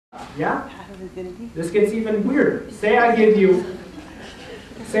Yeah? This gets even weirder. Say I give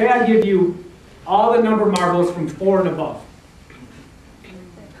you all the number marbles from 4 and above.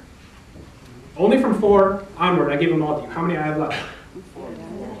 Only from 4 onward, I give them all to you. How many I have left?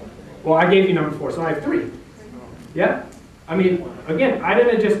 Well, I gave you number 4, so I have 3. Yeah? I mean, again, I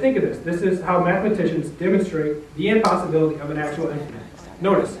didn't just think of this. This is how mathematicians demonstrate the impossibility of an actual infinite.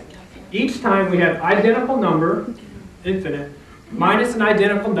 Notice, each time we have identical number, infinite, minus an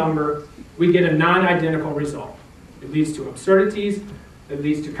identical number, we get a non-identical result. It leads to absurdities, it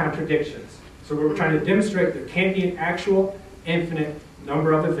leads to contradictions. So we're trying to demonstrate there can't be an actual infinite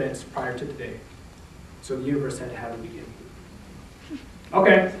number of events prior to today. So the universe had to have a beginning.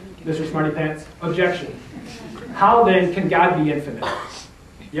 Okay, Mr. Smarty Pants, objection. How then can God be infinite?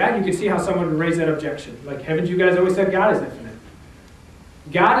 Yeah, you can see how someone would raise that objection. Like, haven't you guys always said God is infinite?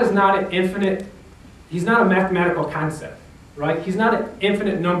 God is not an infinite, he's not a mathematical concept, right? He's not an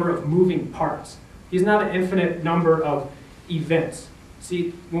infinite number of moving parts. He's not an infinite number of events.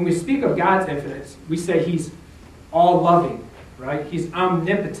 See, when we speak of God's infinite, we say he's all-loving, right? He's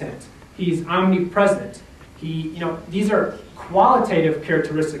omnipotent. He's omnipresent. These are qualitative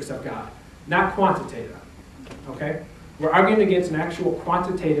characteristics of God, not quantitative. Okay? We're arguing against an actual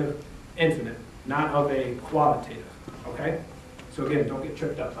quantitative infinite, not of a qualitative. Okay? So again, don't get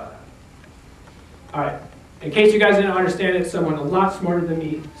tripped up by that. All right. In case you guys didn't understand it, someone a lot smarter than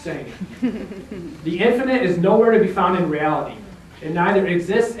me saying it. The infinite is nowhere to be found in reality. It neither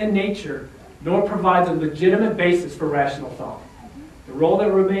exists in nature nor provides a legitimate basis for rational thought. The role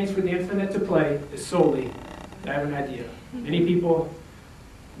that remains for the infinite to play is solely that of an idea. Many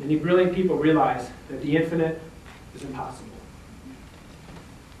brilliant people realize that the infinite is impossible.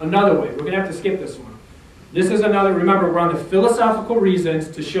 Another way, we're going to have to skip this one. This is another, remember, we're on the philosophical reasons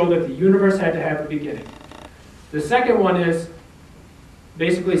to show that the universe had to have a beginning. The second one is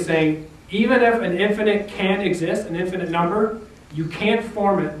basically saying, even if an infinite can exist, an infinite number, you can't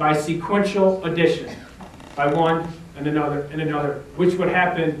form it by sequential addition, by one and another, which would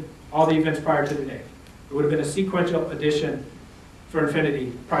happen all the events prior to the day. It would have been a sequential addition for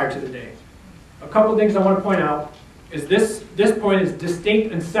infinity prior to the day. A couple things I want to point out is this point is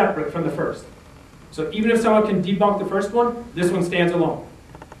distinct and separate from the first. So even if someone can debunk the first one, this one stands alone.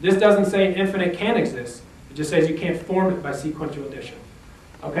 This doesn't say infinite can exist. It just says you can't form it by sequential addition.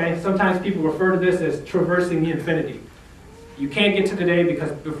 Okay? Sometimes people refer to this as traversing the infinity. You can't get to today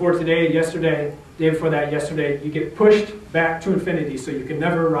because before today, yesterday, day before that, yesterday, you get pushed back to infinity so you can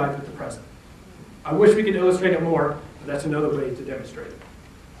never arrive at the present. I wish we could illustrate it more, but that's another way to demonstrate it.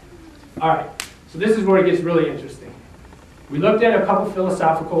 All right, so this is where it gets really interesting. We looked at a couple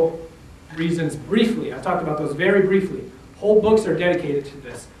philosophical reasons briefly. I talked about those very briefly. Whole books are dedicated to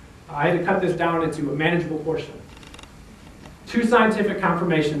this. I had to cut this down into a manageable portion. 2 scientific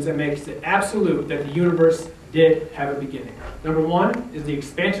confirmations that makes it absolute that the universe did have a beginning. Number 1 is the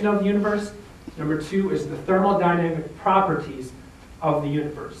expansion of the universe. Number 2 is the thermodynamic properties of the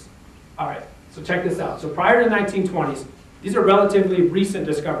universe. All right, so check this out. So prior to the 1920s, these are relatively recent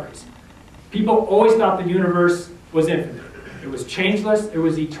discoveries. People always thought the universe was infinite. It was changeless, it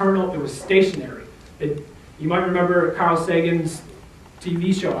was eternal, it was stationary. You might remember Carl Sagan's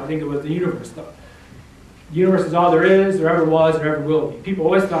TV show, I think it was The Universe. The universe is all there is, there ever was, there ever will be. People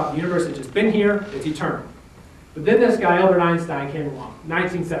always thought the universe had just been here, it's eternal. But then this guy, Albert Einstein, came along,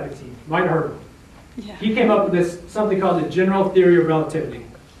 1917. You might have heard of him. Yeah. He came up with something called the general theory of relativity.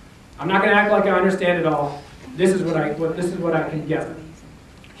 I'm not going to act like I understand it all. This is what I can gather.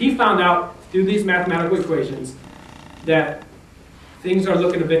 He found out through these mathematical equations that things are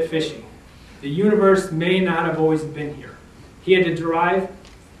looking a bit fishy. The universe may not have always been here. He had to derive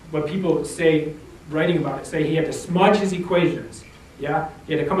what people say, writing about it, say he had to smudge his equations. Yeah?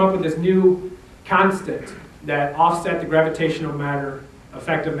 He had to come up with this new constant that offset the gravitational matter,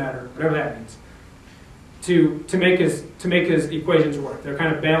 effective matter, whatever that means, to make his equations work. They're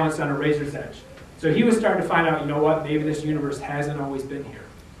kind of balanced on a razor's edge. So he was starting to find out, you know what, maybe this universe hasn't always been here.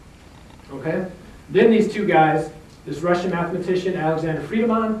 Okay? Then these 2 guys, this Russian mathematician, Alexander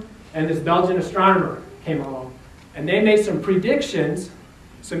Friedemann, and this Belgian astronomer came along. And they made some predictions,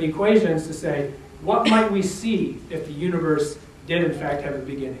 some equations to say, what might we see if the universe did in fact have a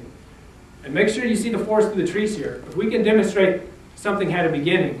beginning? And make sure you see the forest through the trees here. If we can demonstrate something had a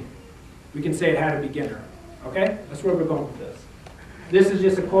beginning, we can say it had a beginner. Okay? That's where we're going with this. This is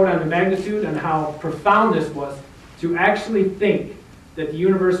just a quote on the magnitude and how profound this was to actually think that the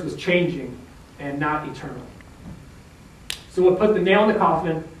universe was changing and not eternal. So we'll put the nail in the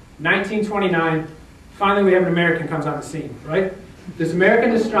coffin, 1929, finally we have an American comes on the scene, right? This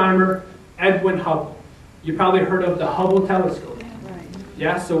American astronomer, Edwin Hubble. You probably heard of the Hubble telescope. Right.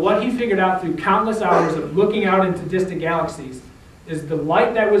 Yeah, so what he figured out through countless hours of looking out into distant galaxies is the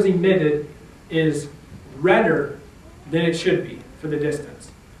light that was emitted is redder than it should be for the distance.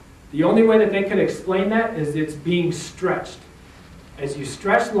 The only way that they could explain that is it's being stretched. As you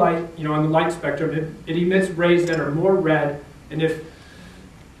stretch light, on the light spectrum, it emits rays that are more red, and if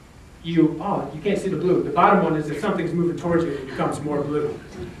you can't see the blue. The bottom one is if something's moving towards you, it becomes more blue.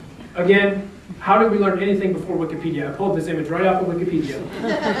 Again, how did we learn anything before Wikipedia? I pulled this image right off of Wikipedia.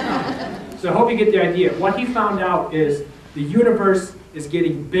 So I hope you get the idea. What he found out is the universe is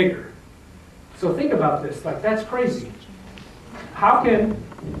getting bigger. So think about this, like that's crazy.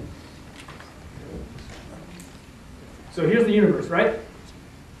 So here's the universe, right?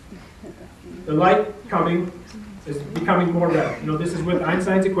 The light coming is becoming more red. This is with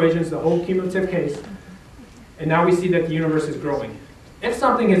Einstein's equations, the whole cumulative case. And now we see that the universe is growing. If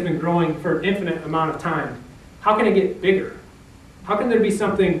something has been growing for an infinite amount of time, how can it get bigger? How can there be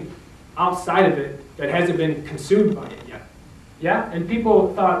something outside of it that hasn't been consumed by it yet? Yeah? And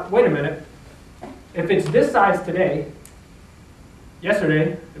people thought, wait a minute, if it's this size today,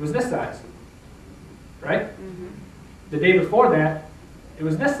 yesterday it was this size, right? Mm-hmm. The day before that, it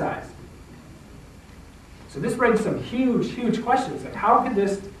was this size. So this raises some huge, huge questions. Like, how could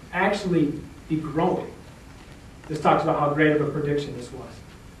this actually be growing? This talks about how great of a prediction this was.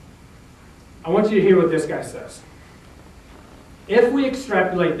 I want you to hear what this guy says. If we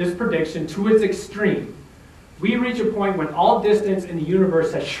extrapolate this prediction to its extreme, we reach a point when all distance in the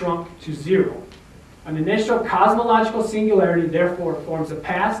universe has shrunk to zero. An initial cosmological singularity, therefore, forms a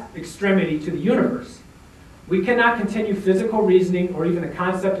past extremity to the universe. We cannot continue physical reasoning or even the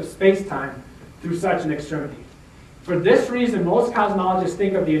concept of space-time through such an extremity. For this reason, most cosmologists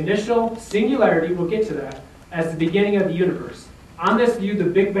think of the initial singularity, we'll get to that, as the beginning of the universe. On this view, the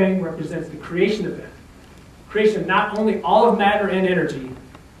Big Bang represents the creation event. Creation of not only all of matter and energy,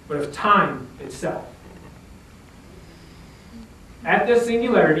 but of time itself. At this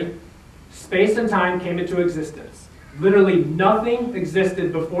singularity, space and time came into existence. Literally nothing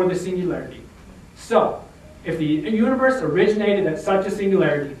existed before the singularity. So, if the universe originated at such a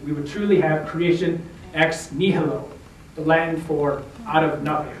singularity, we would truly have creation ex nihilo, the Latin for out of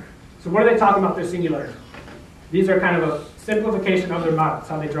nothing. So what are they talking about, their singularity? These are kind of a simplification of their models,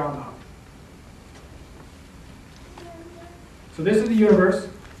 how they draw them out. So this is the universe,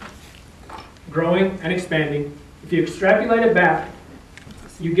 growing and expanding. If you extrapolate it back,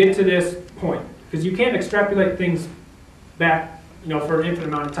 you get to this point. Because you can't extrapolate things back for an infinite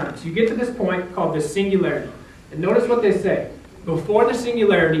amount of time. So you get to this point called the singularity. And notice what they say. Before the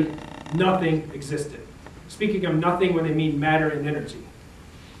singularity, nothing existed. Speaking of nothing when they mean matter and energy.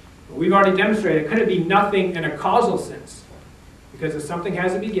 But we've already demonstrated it couldn't be nothing in a causal sense. Because if something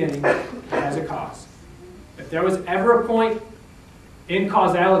has a beginning, it has a cause. If there was ever a point in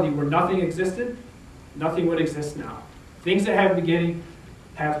causality where nothing existed, nothing would exist now. Things that have a beginning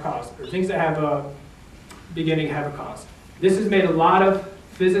have cause. Or things that have a beginning have a cause. This has made a lot of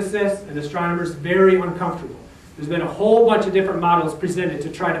physicists and astronomers very uncomfortable. There's been a whole bunch of different models presented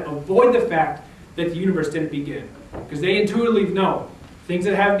to try to avoid the fact that the universe didn't begin. Because they intuitively know things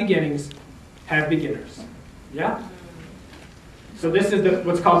that have beginnings have beginners. Yeah? So this is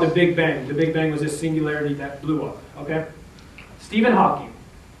what's called the Big Bang. The Big Bang was this singularity that blew up. Okay? Stephen Hawking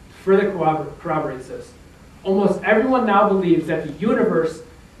further corroborates this. Almost everyone now believes that the universe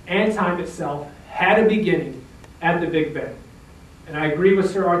and time itself had a beginning at the Big Bang. And I agree with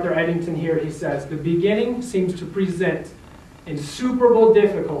Sir Arthur Eddington here. He says, the beginning seems to present insuperable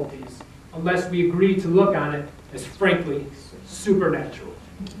difficulties unless we agree to look on it as frankly supernatural.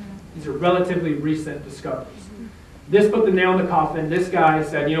 These are relatively recent discoveries. This put the nail in the coffin. This guy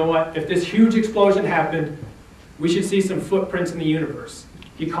said, you know what, if this huge explosion happened, we should see some footprints in the universe.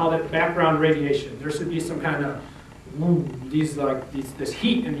 He called it background radiation. There should be some kind of, this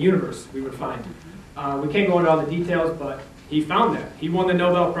heat in the universe we would find. We can't go into all the details, but he found that. He won the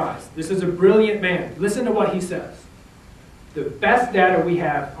Nobel Prize. This is a brilliant man. Listen to what he says. The best data we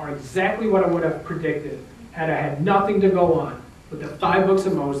have are exactly what I would have predicted had I had nothing to go on but the 5 books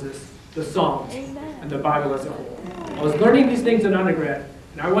of Moses, the Psalms, and the Bible as a whole. I was learning these things in undergrad,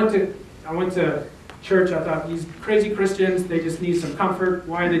 and I went to church. I thought, these crazy Christians, they just need some comfort.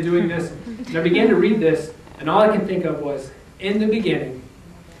 Why are they doing this? And I began to read this, and all I can think of was, in the beginning,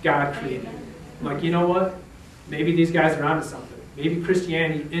 God created. I'm like, you know what? Maybe these guys are onto something. Maybe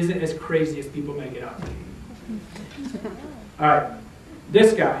Christianity isn't as crazy as people make it out to be. All right,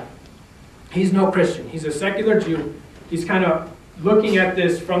 this guy, he's no Christian. He's a secular Jew. He's kind of looking at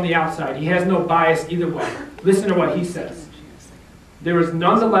this from the outside. He has no bias either way. Listen to what he says. there is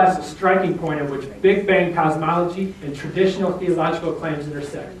nonetheless a striking point at which Big Bang cosmology and traditional theological claims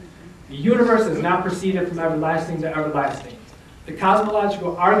intersect. The universe is not proceeded from everlasting to everlasting. The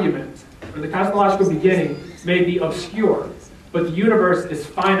cosmological argument, or the cosmological beginning, may be obscure, but the universe is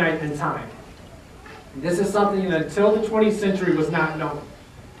finite in time. And this is something that until the 20th century was not known.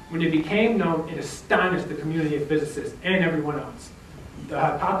 When it became known, it astonished the community of physicists and everyone else. The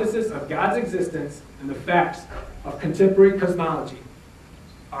hypothesis of God's existence and the facts of contemporary cosmology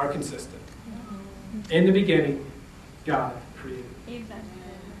are consistent. In the beginning, God created.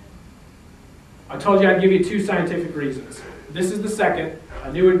 I told you I'd give you 2 scientific reasons. This is the second.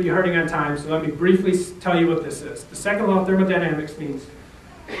 I knew it would be hurting on time, so let me briefly tell you what this is. The second law of thermodynamics means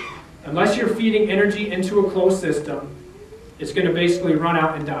unless you're feeding energy into a closed system, it's going to basically run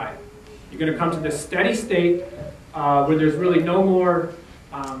out and die. You're going to come to this steady state where there's really no more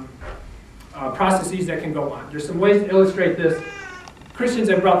processes that can go on. There's some ways to illustrate this. Christians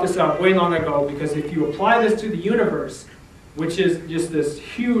have brought this up way long ago because if you apply this to the universe, which is just this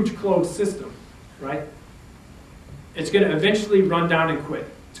huge closed system, right? It's going to eventually run down and quit.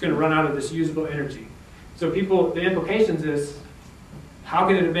 It's going to run out of this usable energy. So the implications is, how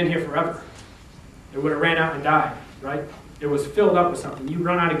could it have been here forever? It would have ran out and died, right? It was filled up with something. You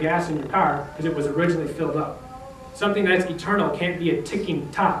run out of gas in your car because it was originally filled up. Something that's eternal can't be a ticking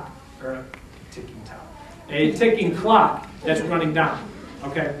clock that's running down.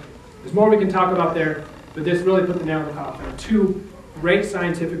 Okay? There's more we can talk about there, but this really put the nail in the coffin. 2 great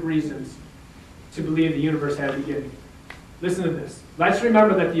scientific reasons to believe the universe had a beginning. Listen to this. Let's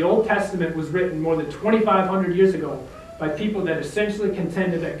remember that the Old Testament was written more than 2,500 years ago by people that essentially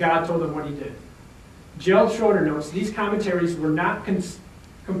contended that God told them what he did. Gerald Schroeder notes these commentaries were not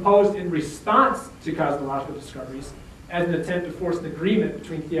composed in response to cosmological discoveries as an attempt to force an agreement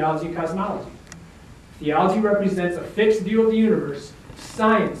between theology and cosmology. Theology represents a fixed view of the universe.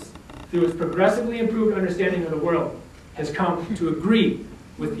 Science, through its progressively improved understanding of the world, has come to agree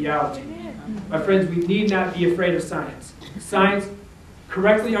with theology. My friends, we need not be afraid of science. Science,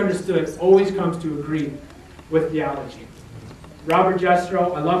 correctly understood, always comes to agree with theology. Robert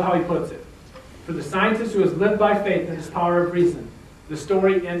Jastrow, I love how he puts it. For the scientist who has lived by faith in his power of reason, the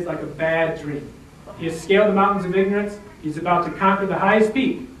story ends like a bad dream. He has scaled the mountains of ignorance. He's about to conquer the highest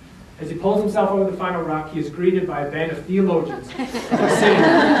peak. As he pulls himself over the final rock, he is greeted by a band of theologians who have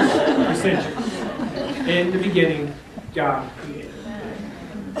sitting for centuries. In the beginning, God created.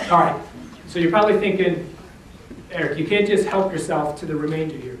 All right, so you're probably thinking, Eric, you can't just help yourself to the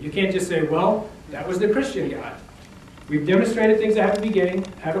remainder here. You can't just say, well, that was the Christian God. We've demonstrated things that have a beginning,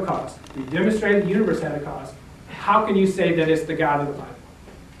 have a cause. We've demonstrated the universe had a cause. How can you say that it's the God of the Bible?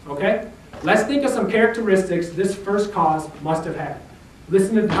 Okay? Let's think of some characteristics this first cause must have had.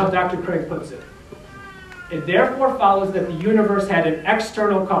 Listen to how Dr. Craig puts it. It therefore follows that the universe had an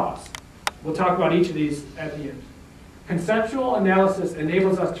external cause. We'll talk about each of these at the end. Conceptual analysis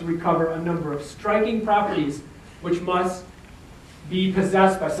enables us to recover a number of striking properties which must be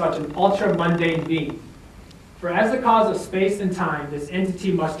possessed by such an ultra-mundane being. For as the cause of space and time, this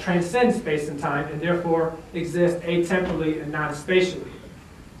entity must transcend space and time and therefore exist atemporally and non-spatially.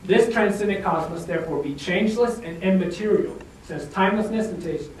 This transcendent cause must therefore be changeless and immaterial, since timelessness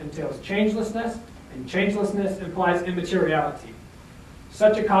entails changelessness, and changelessness implies immateriality.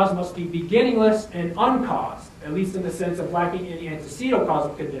 Such a cause must be beginningless and uncaused, at least in the sense of lacking any antecedent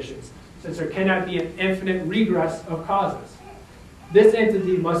causal conditions, since there cannot be an infinite regress of causes. This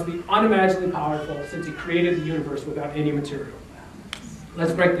entity must be unimaginably powerful, since he created the universe without any material.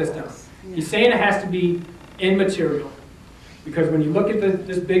 Let's break this down. He's saying it has to be immaterial, because when you look at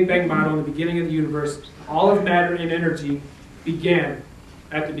this Big Bang model in the beginning of the universe, all of matter and energy began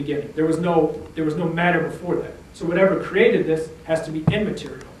at the beginning. There was no matter before that. So whatever created this has to be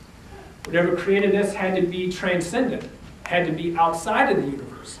immaterial. Whatever created this had to be transcendent, had to be outside of the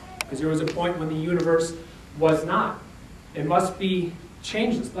universe, because there was a point when the universe was not. It must be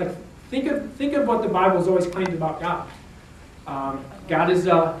changeless. Like, think of what the Bible's always claimed about God. God is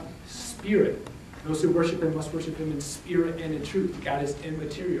a spirit. Those who worship him must worship him in spirit and in truth. God is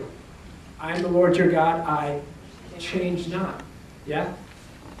immaterial. I am the Lord your God, I change not. Yeah?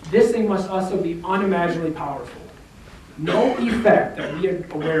 This thing must also be unimaginably powerful. No effect that we are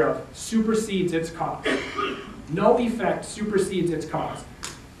aware of supersedes its cause. No effect supersedes its cause.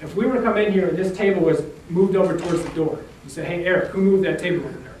 If we were to come in here and this table was moved over towards the door, you say, hey, Eric, who moved that table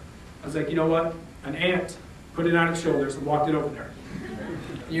over there? I was like, you know what? An ant put it on its shoulders and walked it over there.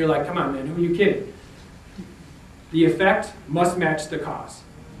 And you're like, come on, man, who are you kidding? The effect must match the cause.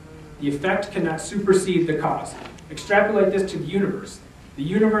 The effect cannot supersede the cause. Extrapolate this to the universe. The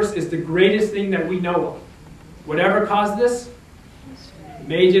universe is the greatest thing that we know of. Whatever caused this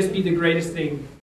may just be the greatest thing